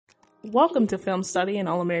Welcome to Film Study, an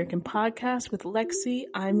all-American podcast with Lexi.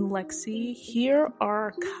 I'm Lexi. Here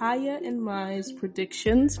are Kaya and Mai's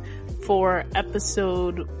predictions for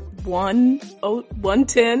episode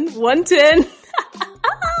 110,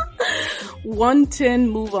 110,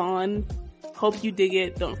 Move On. Hope you dig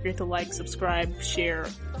it. Don't forget to like, subscribe, share,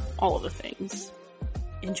 all of the things.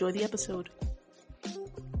 Enjoy the episode.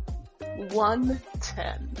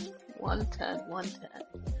 110.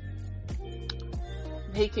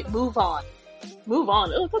 Make it move on. Move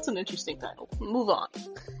on. Oh, that's an interesting title. Move on.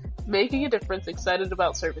 Making a difference, excited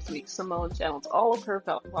about Service Week, Simone channels all of her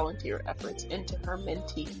volunteer efforts into her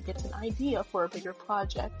mentee, gets an idea for a bigger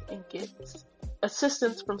project, and gets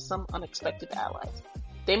assistance from some unexpected allies.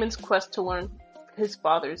 Damon's quest to learn his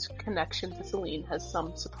father's connection to Celine has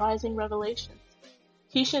some surprising revelations.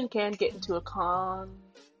 Keisha and Can get into a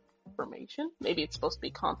confirmation? Maybe it's supposed to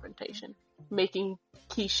be confrontation, making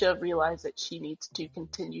Keisha realize that she needs to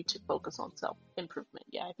continue to focus on self-improvement.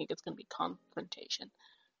 Yeah, I think it's going to be confrontation.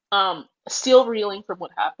 Still reeling from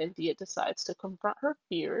what happened, Dia decides to confront her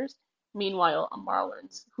fears. Meanwhile, Amar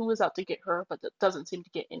learns who is out to get her, but doesn't seem to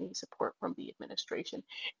get any support from the administration.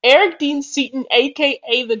 Eric Dean Seaton,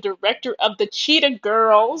 aka the director of the Cheetah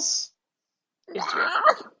Girls, is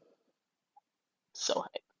directing. So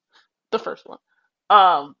hype. The first one.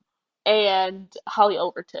 And Holly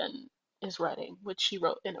Overton is writing, which she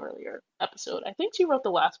wrote in an earlier episode. I think she wrote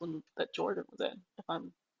the last one that Jordan was in, if I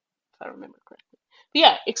remember correctly. But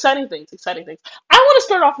yeah, exciting things. I want to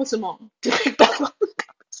start off with Simone to pick back up the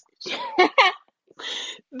conversation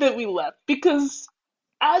that we left, because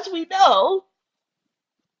as we know,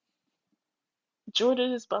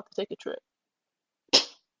 Jordan is about to take a trip.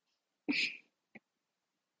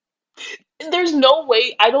 There's no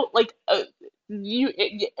way. I don't like. You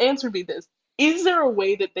answer me this. Is there a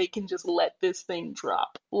way that they can just let this thing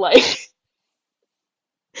drop? Like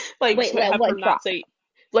Wait, let have what her drop?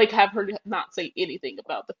 have her not say anything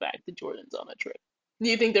about the fact that Jordan's on a trip. Do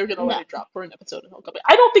you think they're gonna let No, it drop for an episode and Homecoming?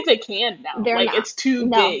 I don't think they can now. they're Like, not. it's too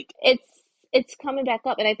No, big. it's coming back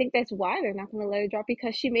up, and I think that's why they're not going to let it drop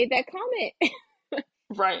because she made that comment.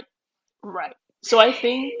 Right, right. So I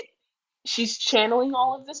think she's channeling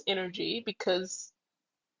all of this energy because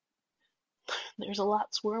there's a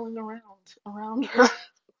lot swirling around her.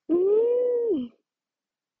 Mm.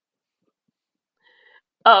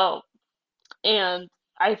 Um, and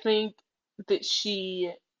I think that she's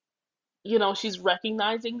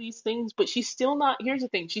recognizing these things, but she's still not, here's the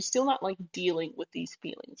thing, she's still not like dealing with these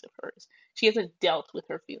feelings of hers. She hasn't dealt with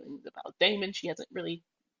her feelings about Damon. She hasn't really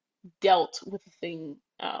dealt with the thing,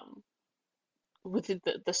 with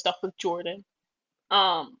the stuff with Jordan.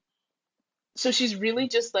 Um, so she's really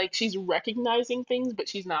just like, she's recognizing things, but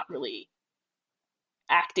she's not really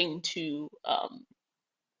acting to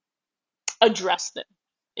address them,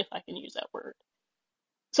 if I can use that word.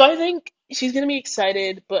 So I think she's gonna be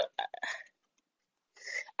excited, but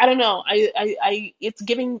I don't know. It's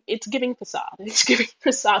giving facade. It's giving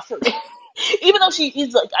facade for me. Even though she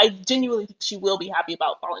is like, I genuinely think she will be happy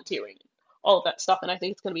about volunteering and all of that stuff, and I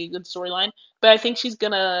think it's gonna be a good storyline. But I think she's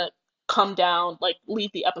gonna come down, like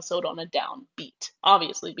leave the episode on a down beat,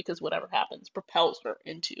 obviously, because whatever happens propels her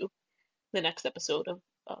into the next episode of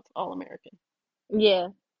All American. Yeah.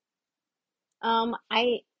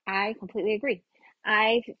 I completely agree.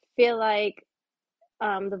 I feel like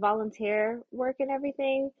the volunteer work and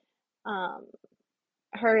everything, um,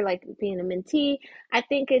 her like being a mentee, I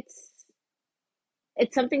think it's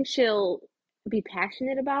something she'll be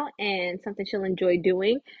passionate about and something she'll enjoy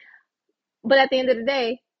doing. But at the end of the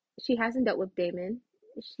day, she hasn't dealt with Damon.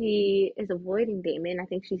 She is avoiding Damon. I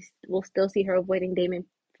think we'll still see her avoiding Damon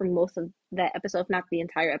for most of that episode, if not the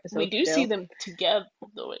entire We episode do see still. them together,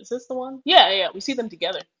 though. Is this the one? Yeah, yeah, we see them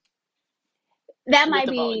together That with might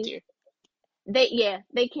the be volunteer.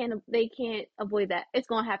 they can't avoid that. It's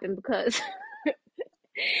gonna happen because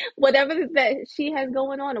whatever that she has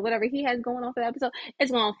going on or whatever he has going on for the episode,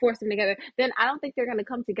 it's gonna force them together. Then I don't think they're gonna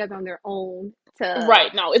come together on their own to.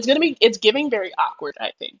 Right. No, it's giving very awkward,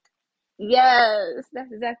 I think. Yes,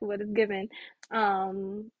 that's exactly what it's given.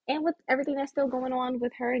 And with everything that's still going on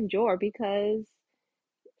with her and Jor, because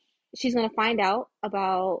she's gonna find out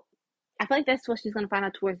about. I feel like that's what she's gonna find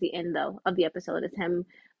out towards the end, though, of the episode is him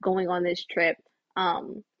going on this trip. But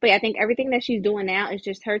yeah, I think everything that she's doing now is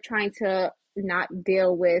just her trying to not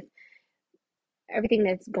deal with everything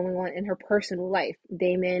that's going on in her personal life.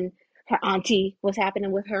 Damon, her auntie, what's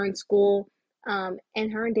happening with her in school, and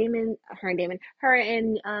her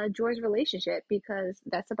and Joy's relationship because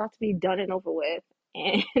that's about to be done and over with.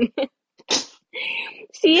 And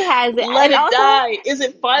she has it. Let And it also, die. Is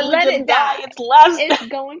it finally let gonna it die? die. It's last. It's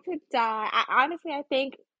going to die. I honestly, I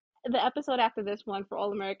think. the episode after this one for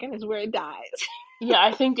All American is where it dies. Yeah,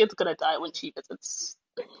 I think it's gonna die when she visits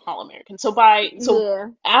All American. So Yeah,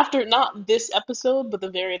 after not this episode, but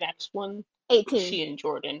the very next one, 18. she and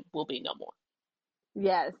Jordan will be no more.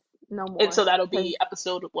 Yes, no And more. so that'll Cause be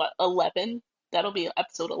episode what, 11? That'll be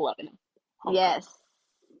episode 11 of yes, Homecoming.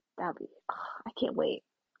 that'll be. I can't wait.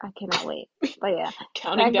 I cannot wait. But yeah,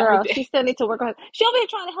 Counting that down the girl, she day. still needs to work on. She over here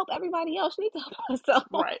trying to help everybody else. She needs to help herself.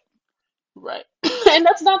 Right. Right. And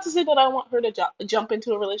that's not to say that I want her to jump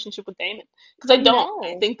into a relationship with Damon, because I don't.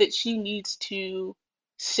 I No. think that she needs to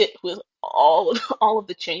sit with all of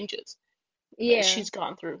the changes that Yeah. she's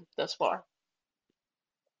gone through thus far.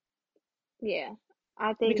 Yeah.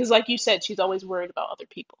 I think Because like you said, she's always worried about other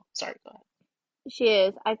people. Sorry, go ahead. she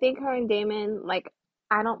is. I think her and Damon, like,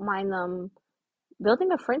 I don't mind them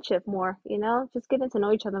building a friendship more, just getting to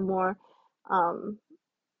know each other more. Um,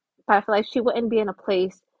 but I feel like she wouldn't be in a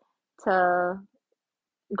place to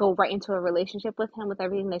go right into a relationship with him with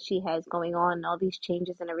everything that she has going on and all these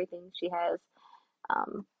changes and everything she has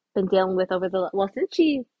um been dealing with over the since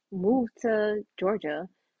she moved to Georgia.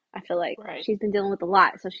 I feel like Right. she's been dealing with a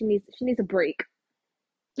lot, so she needs a break.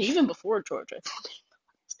 Even before Georgia.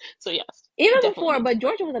 So yes, Even definitely before, needs a but break.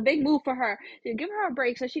 Georgia was a big move for her. To give her a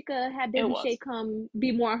break so she could have It Baby Shay was. come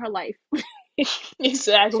be more in her life.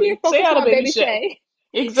 She Exactly. can Say focus hi to on Baby Baby Shay. Shay.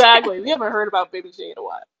 Exactly. We haven't heard about Baby Shay in a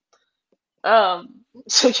while.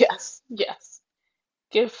 So yes, yes.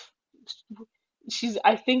 Give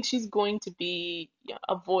I think she's going to be, yeah,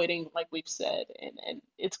 avoiding, like we've said, and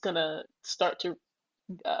it's gonna start to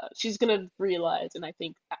she's gonna realize, and I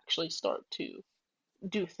think actually start to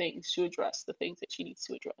do things to address the things that she needs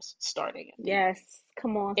to address, starting at the Yes,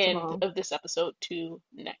 come on, end Simone. of this episode to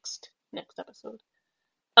next episode.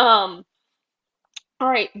 Um, all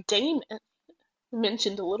right, Damon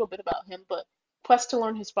mentioned a little bit about him, but quest to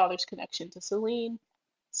learn his father's connection to Celine,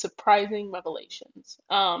 surprising revelations.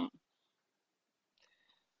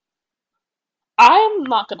 I'm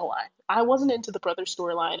not gonna lie, I wasn't into the brother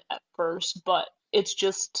storyline at first, but it's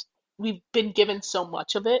just we've been given so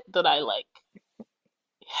much of it that I like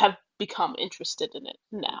have become interested in it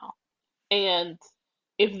now. And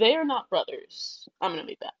if they are not brothers, I'm gonna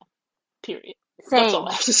be bad. Period. That's all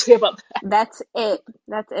I Same. have to say about that. That's it.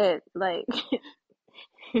 That's it. Like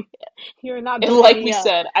you're not And building like me we up.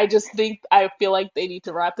 said, I feel like they need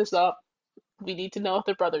to wrap this up. We need to know if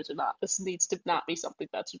they're brothers or not. This needs to not be something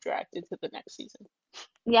that's dragged into the next season.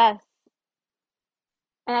 Yes.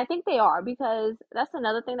 And I think they are because that's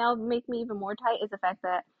another thing that would make me even more tight is the fact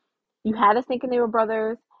that you had us thinking they were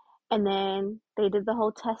brothers, and then they did the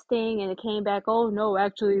whole testing, and it came back, oh no,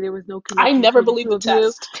 actually there was no I connection never between the believed two the of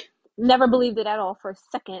you. test. Never believed it at all for a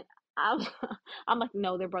second. I'm, I'm like,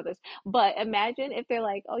 no, they're brothers. But imagine if they're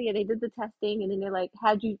like, oh yeah, they did the testing, and then they're like,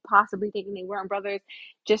 had you possibly thinking they weren't brothers,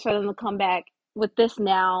 just for them to come back with this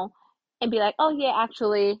now and be like, oh yeah,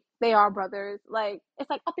 actually they are brothers. Like it's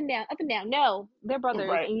like up and down, up and down. No, they're brothers,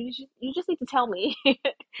 Right. and you just need to tell me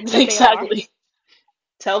that they are. Exactly.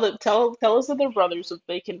 Tell us that they're brothers so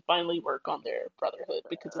they can finally work on their brotherhood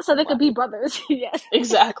because it's So been they could be lacking. brothers. Yes.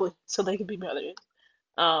 Exactly. So they can be brothers.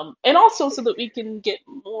 And also so that we can get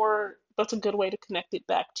more. That's a good way to connect it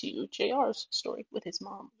back to JR's story with his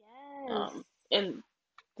mom, Yes. and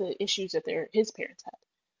the issues that his parents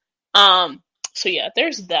had. So yeah,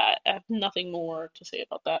 there's that. I have nothing more to say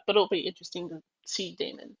about that, but it'll be interesting to see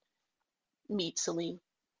Damon meet Celine.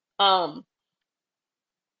 Um,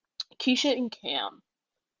 Keisha and Cam.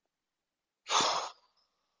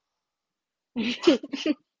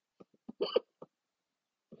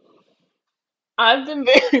 I've been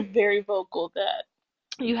very, very vocal that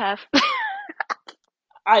You have.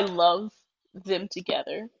 I love them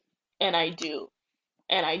together, and I do,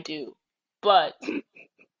 and I do. But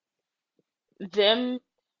them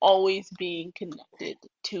always being connected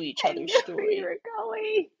to each I other's knew where you story were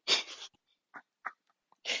going.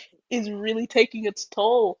 is really taking its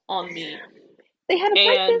toll on me. They had a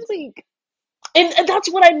break And this week. and that's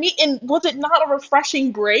what I mean. And was it not a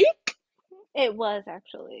refreshing break? It was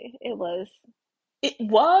actually. It was. It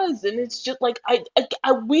was, and it's just like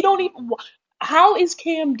we don't even. How is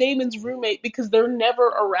Cam Damon's roommate? Because they're never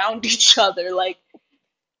around each other. Like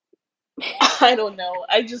I don't know.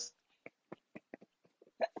 I just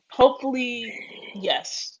hopefully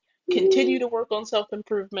yes, continue to work on self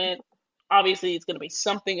improvement. Obviously, it's going to be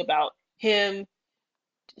something about him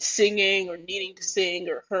singing or needing to sing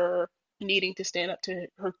or her needing to stand up to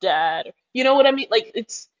her dad. You know what I mean? Like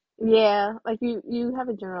it's Yeah, like you have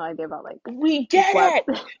a general idea about like we get what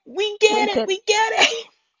it. We get they it. could. We get it.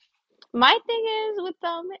 My thing is with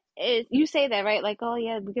them is you say that right, like oh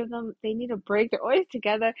yeah, we give them they need a break. They're always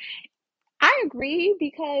together. I I agree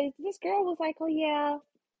because this girl was like, oh yeah,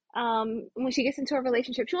 when she gets into a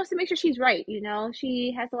relationship, she wants to make sure she's right. You know,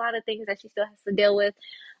 she has a lot of things that she still has to deal with,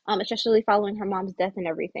 especially following her mom's death and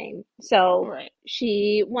everything. So Right.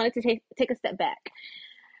 she wanted to take a step back.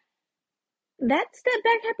 That step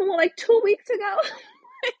back happened what, like 2 weeks ago.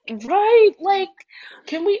 Right. Like,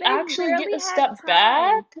 can we They actually get barely a had step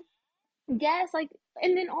back? time. Yes, like,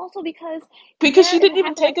 and then also because Because yeah, she it didn't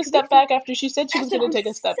even happened take like a two step weeks ago. back after she said she was That's going what to I'm take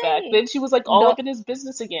a step back. saying. Then she was like all The up in his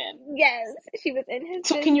business again. Yes, she was in his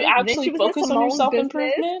So can you business. Then actually she was in focus on your Simone's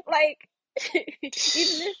business. self-improvement? Like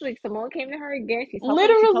even this week, Simone came to her again. She's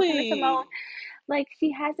talking to Simone. Literally. Like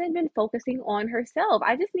she hasn't been focusing on herself.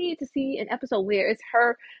 I just needed to see an episode where it's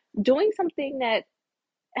her doing something that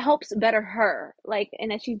helps better her, like,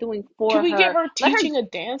 and that she's doing Can for we get her. her Let her teaching a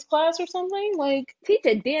dance class or something? Like, teach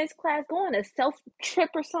a dance class, go on a self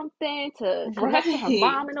trip or something to connect to her right.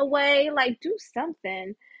 mom in a way. Like do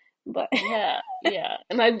something. But Yeah, yeah.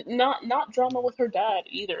 And I not drama with her dad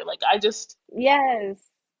either. Like I just yes.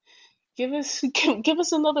 give us give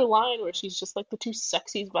us another line where she's just like the two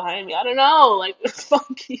sexies behind me. I don't know, like it's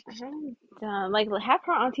funky. I'm done. Like have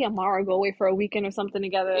her auntie Amara go away for a weekend or something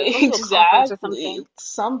together. Go to a conference or Exactly.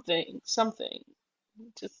 something. Something.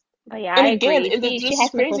 Just But yeah, and I again, agree. She this is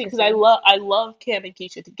has been crazy because focusing. I love Cam and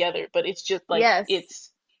Keisha together, but it's just like Yes.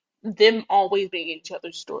 it's them always being in each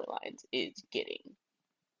other's storylines is getting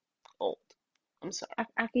old. I'm sorry.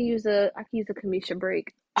 I could use a Kamisha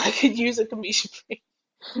break. I could use a Kamisha break.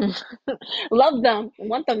 Love them.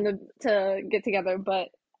 Want them to get together, but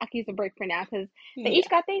I could use a break for now because they Yeah, each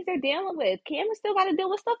got things they're dealing with. Cameron still got to deal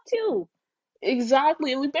with stuff too.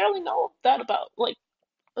 exactly. And we barely know that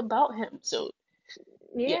about him. So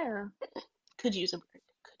yeah, Yeah. could use a break.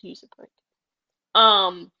 Could use a break.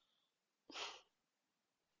 Um,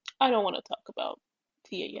 I don't want to talk about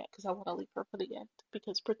Tia yet because I want to leave her for the end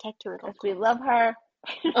because protect her at all Because we costs. love her.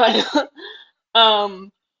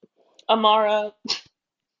 um, Amara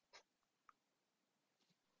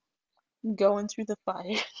going through the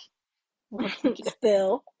fire once again.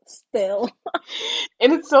 Still.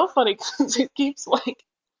 And it's so funny because it keeps like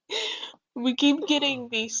we keep getting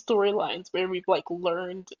these storylines where we've like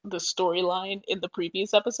learned the storyline in the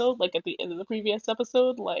previous episode, like at the end of the previous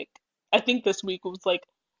episode. Like I think this week was like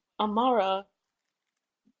Amara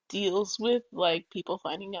deals with like people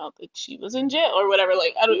finding out that she was in jail or whatever.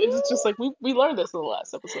 Like I don't. It's just like we learned this in the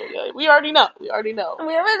last episode. Yeah, we already know. We already know.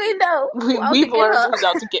 We already know who out to We've get learned her. who's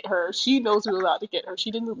out to get her. She knows who's out to get her.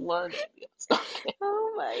 She didn't learn any of this. Okay.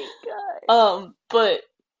 Oh my god. But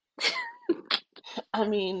I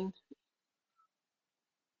mean,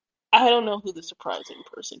 I don't know who the surprising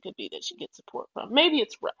person could be that she gets support from. Maybe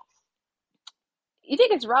it's Ralph. You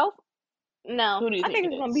think it's Ralph? No, Who do you I think think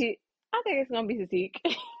it it's gonna is? be. I think it's gonna be Zeke.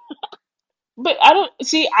 But I don't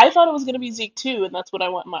see. I thought it was gonna be Zeke too, and that's what I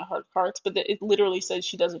want in my heart of hearts. But it literally says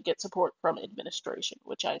she doesn't get support from administration,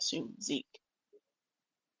 which I assume Zeke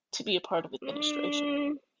to be a part of administration.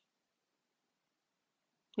 Mm.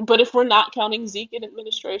 But if we're not counting Zeke in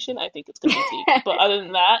administration, I think it's gonna be Zeke. But other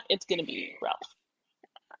than that, it's gonna be Ralph.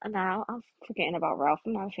 No, I'm forgetting about Ralph.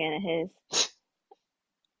 I'm not a fan of his.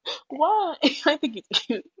 Why? I think he's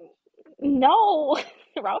cute. No,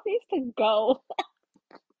 Ralph needs to go.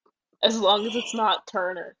 As long as it's not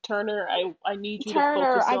Turner. Turner, I need you to Turner,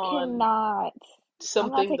 focus I on cannot.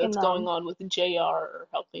 I'm not something taking that's going them. on with JR or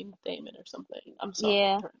helping Damon or something. I'm sorry,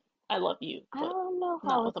 Yeah, Turner. I love you, I but don't know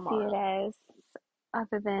not how with to see it Amara. as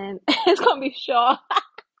other than it's gonna be Shaw.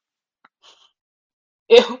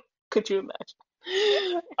 Ew, could you imagine?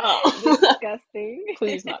 Oh, Disgusting.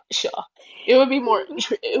 please not Shaw. It would be more.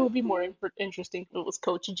 It would be more interesting if it was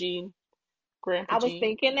Coach Gene, Grandpa I was Gene.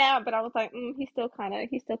 thinking that, but I was like, he's still kind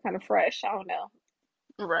of fresh. I don't know.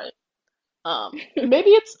 Right.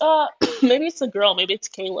 Maybe it's maybe it's a girl. Maybe it's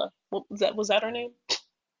Kayla. What was that her name?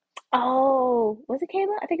 Oh, was it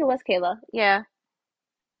Kayla? I think it was Kayla. Yeah,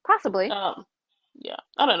 possibly. Um, yeah.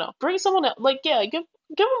 I don't know. Bring someone else. Like, yeah, give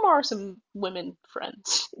Amara some women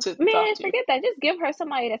friends to talk Man, to. forget that. Just give her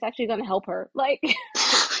somebody that's actually gonna help her. Like,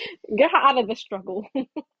 get her out of the struggle.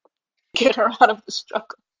 Get her out of the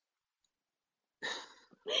struggle.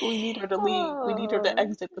 We need her to leave. We need her to Oh,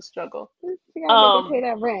 exit the struggle. she gotta make her Um, pay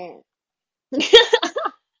that rent.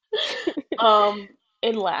 um,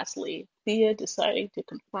 and lastly, Thea deciding to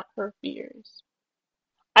confront her fears.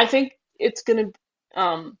 I think it's gonna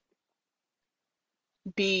um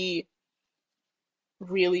be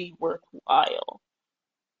really worthwhile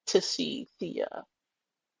to see Thea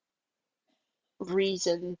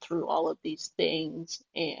reason through all of these things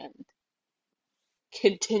and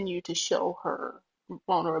continue to show her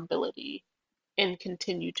vulnerability and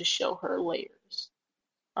continue to show her layers.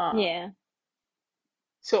 Um, Yeah.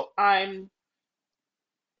 So I'm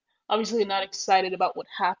obviously not excited about what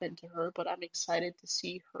happened to her, but I'm excited to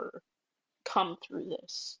see her come through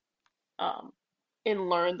this, um, and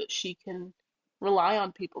learn that she can rely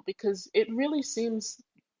on people because it really seems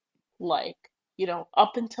like,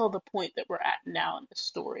 up until the point that we're at now in the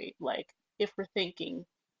story, like if we're thinking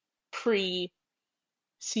pre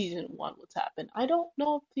season one, what's happened, I don't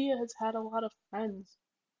know if Thea has had a lot of friends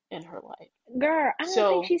in her life. Girl, I don't think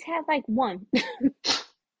So she's had like one,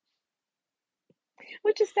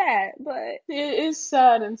 which is sad, but it is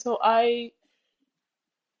sad, and so I'm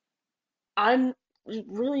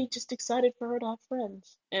really just excited for her to have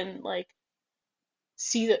friends and like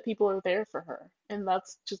see that people are there for her, and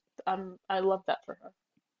that's just I love that for her.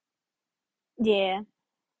 yeah.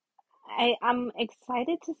 I'm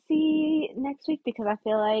excited to see next week because I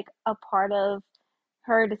feel like a part of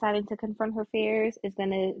her deciding to confront her fears is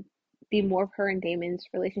gonna be more of her and Damon's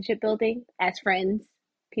relationship building as friends,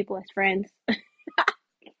 people as friends.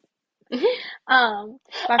 Mhm.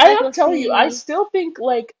 But I feel I like have we'll to tell you, I see. still think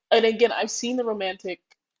like, and again, I've seen the romantic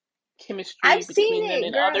chemistry I've seen between them it,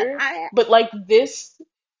 and girl. others, I but like this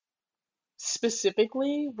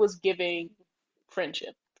specifically was giving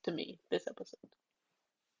friendship to me this episode.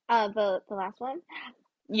 the last one,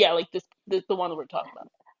 Yeah, like this the one that we're talking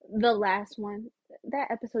about. the last one,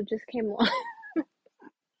 that episode just came on.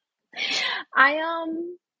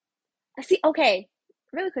 I see. Okay,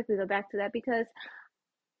 really quickly go back to that because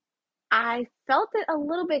I felt it a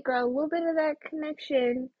little bit, girl. A little bit of that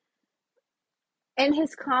connection and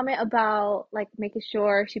his comment about like making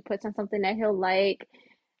sure she puts on something that he'll like.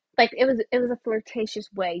 Like it was a flirtatious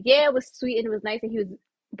way. Yeah, it was sweet and it was nice and he was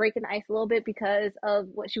breaking the ice a little bit because of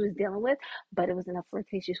what she was dealing with, but it was in a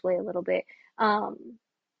flirtatious way a little bit. Um,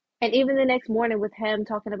 and even the next morning with him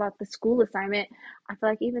talking about the school assignment, I feel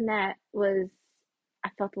like even that was I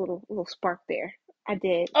felt a little spark there. I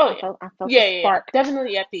did. Oh I yeah, felt I felt the yeah. spark.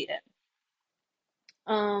 Definitely at the end.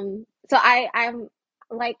 So I'm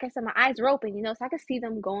like I said, my eyes are open, so I can see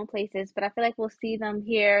them going places, but I feel like we'll see them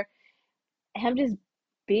here, him just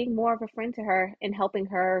being more of a friend to her and helping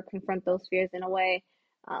her confront those fears in a way.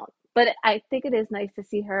 Um, but I think it is nice to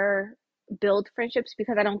see her build friendships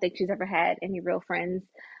because I don't think she's ever had any real friends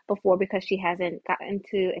before because she hasn't gotten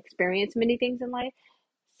to experience many things in life.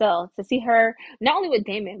 So to see her not only with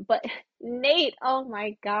Damon, but Nate, oh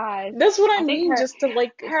my gosh. That's what I I think mean. her Just to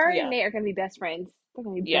like, her and yeah, Nate are gonna be best friends. They're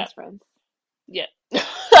gonna be yeah, best friends. yeah.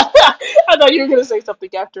 I thought you were gonna say something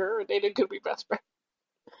after her, and they could be best friends.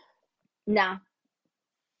 Nah,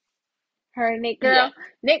 her and Nate Yeah, girl.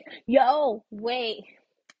 Nate, yo, wait.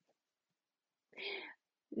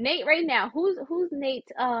 Nate right now. Who's Nate?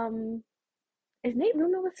 Is Nate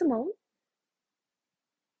rooming with Simone?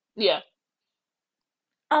 yeah,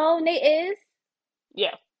 Oh, Nate is.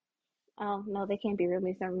 yeah. Oh no, they can't be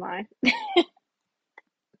roommates. Never mind.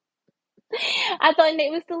 I thought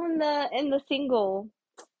Nate was still in the single.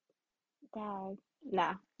 God,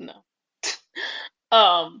 nah. No.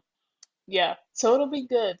 Um, yeah. So it'll be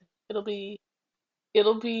good. It'll be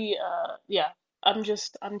yeah. I'm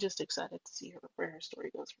just excited to see where her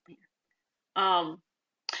story goes from here.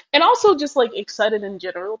 And also just like excited in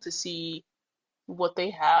general to see what they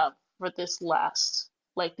have for these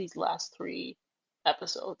last three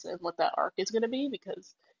episodes and what that arc is gonna be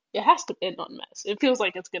because it has to end on mess. It feels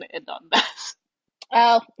like it's gonna end on mess.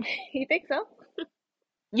 Oh, you think so?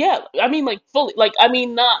 Yeah, I mean like fully, like I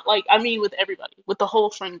mean not like I mean with everybody, with the whole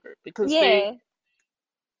friend group because Yeah.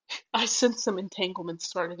 I sense some entanglements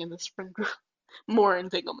starting in this friend group. More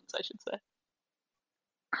entanglements, I should say.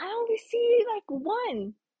 I only see like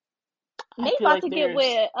one. I Nate feel about like to get there's.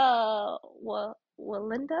 with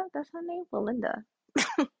Walinda. That's her name, Walinda.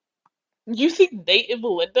 You think Nate and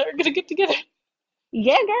Melinda are gonna get together?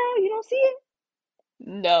 Yeah, girl, you don't see it?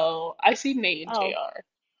 No, I see Nate and Oh JR.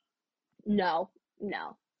 no,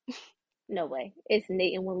 no, no way. It's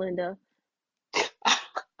Nate and Walinda.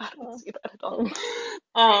 I don't Uh, see that at all.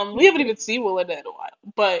 We haven't even seen Melinda in a while,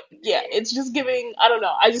 but yeah, it's just giving. I don't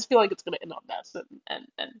know. I just feel like it's gonna end on mess, and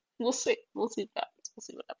we'll see. We'll see what happens. We'll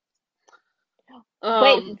see what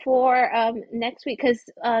Wait happens. for next week because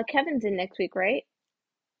Kevin's in next week, right?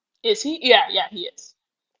 Is he? Yeah, yeah, he is.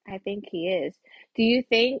 I think he is. Do you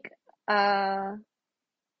think uh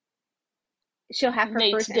she'll have her Nate's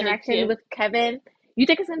first gonna interaction give. with Kevin? You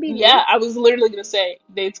think it's gonna be Yeah, Nate? I was literally gonna say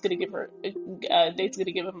Nate's gonna give her. Nate's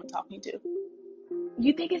gonna give him a talking to.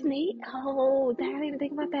 You think it's Nate? Oh, I didn't even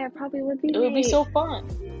think about that. It probably would be It would be Nate. so fun.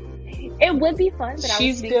 It would be fun, but I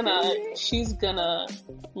would speak to it. She's gonna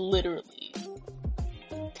literally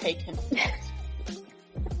take him to task,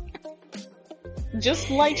 just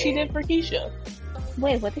like she did for Keisha.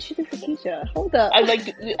 Wait, what did she do for Keisha? Hold up.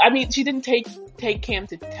 I mean, she didn't take Cam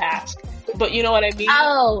to task, but you know what I mean?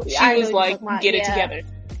 Oh, she I was know what like, you're talking about. get it Yeah. together.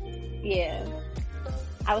 Yeah.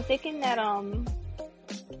 I was thinking that,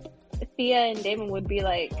 Thea and Damon would be,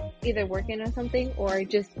 like, either working on something or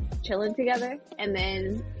just chilling together, and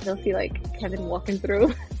then they'll see, like, Kevin walking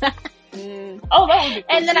through. Oh, that would be cool.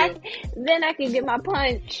 And too. then I can get my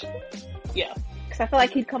punch. Yeah. Because I feel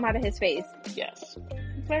like he'd come out of his face. Yes.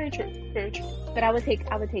 Very true. Very true. But I would take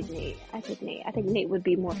Nate. I think Nate would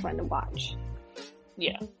be more fun to watch.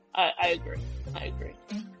 Yeah. I agree.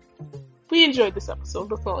 We enjoyed this episode.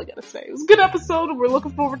 That's all I gotta say. It was a good episode, and we're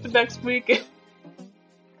looking forward to next week.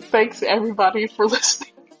 Thanks everybody for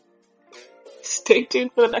listening. Stay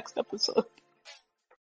tuned for the next episode.